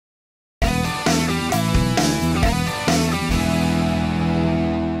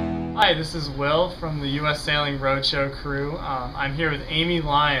Hi, this is Will from the U.S. Sailing Roadshow crew. I'm here with Amy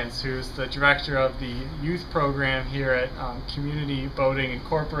Lyons, who's the director of the youth program here at Community Boating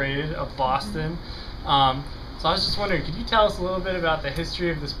Incorporated of Boston. So I was just wondering, could you tell us a little bit about the history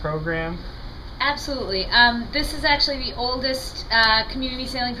of this program? Absolutely. This is actually the oldest community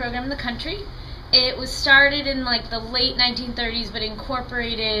sailing program in the country. It was started in like the late 1930s, but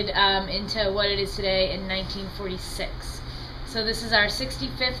incorporated into what it is today in 1946. So this is our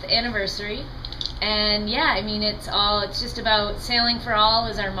 65th anniversary, and yeah, I mean it's just about sailing for all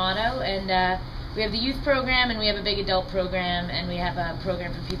is our motto, and we have the youth program, and we have a big adult program, and we have a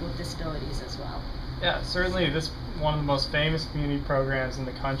program for people with disabilities as well. Yeah, certainly this one of the most famous community programs in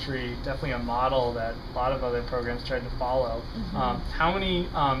the country, definitely a model that a lot of other programs tried to follow. Mm-hmm. How many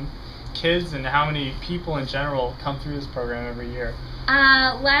kids and how many people in general come through this program every year?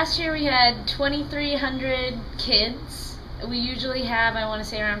 Last year we had 2,300 kids. We usually have, I want to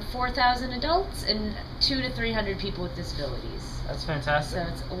say, around 4,000 adults and 200 to 300 people with disabilities. That's fantastic.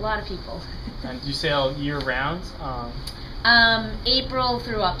 So it's a lot of people. And you sail year-round? April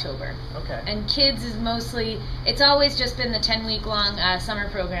through October. Okay. And kids is mostly, it's always just been the 10-week-long summer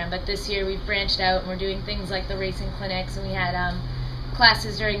program, but this year we've branched out and we're doing things like the racing clinics, and we had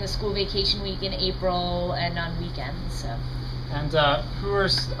classes during the school vacation week in April and on weekends. So. And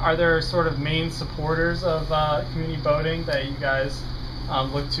are there sort of main supporters of community boating that you guys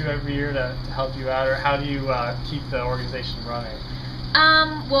look to every year to help you out, or how do you keep the organization running?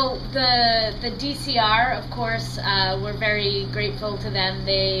 Well, the DCR, of course, we're very grateful to them.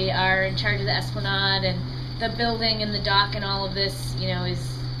 They are in charge of the Esplanade, and the building and the dock and all of this,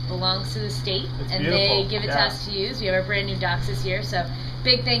 belongs to the state, it's and beautiful. they give it to us to use. We have our brand new docks this year, so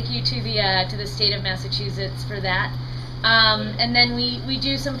big thank you to the state of Massachusetts for that. And then we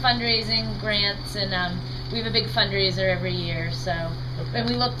do some fundraising grants, and we have a big fundraiser every year. So, okay. And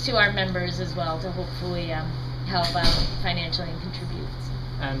we look to our members as well to hopefully help out financially and contribute.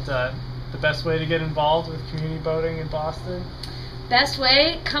 And the best way to get involved with community boating in Boston? Best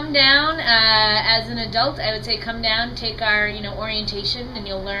way, come down as an adult. I would say come down, take our orientation, and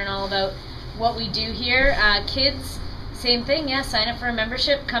you'll learn all about what we do here. Kids, same thing. Yeah, sign up for a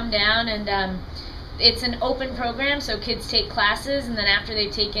membership, come down, and it's an open program, so kids take classes, and then after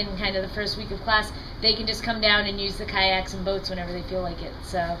they've taken kind of the first week of class, they can just come down and use the kayaks and boats whenever they feel like it.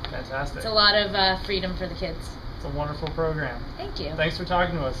 So fantastic. It's a lot of freedom for the kids. It's a wonderful program. Thank you. Thanks for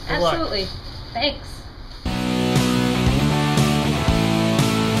talking to us. Good Absolutely. luck. Thanks.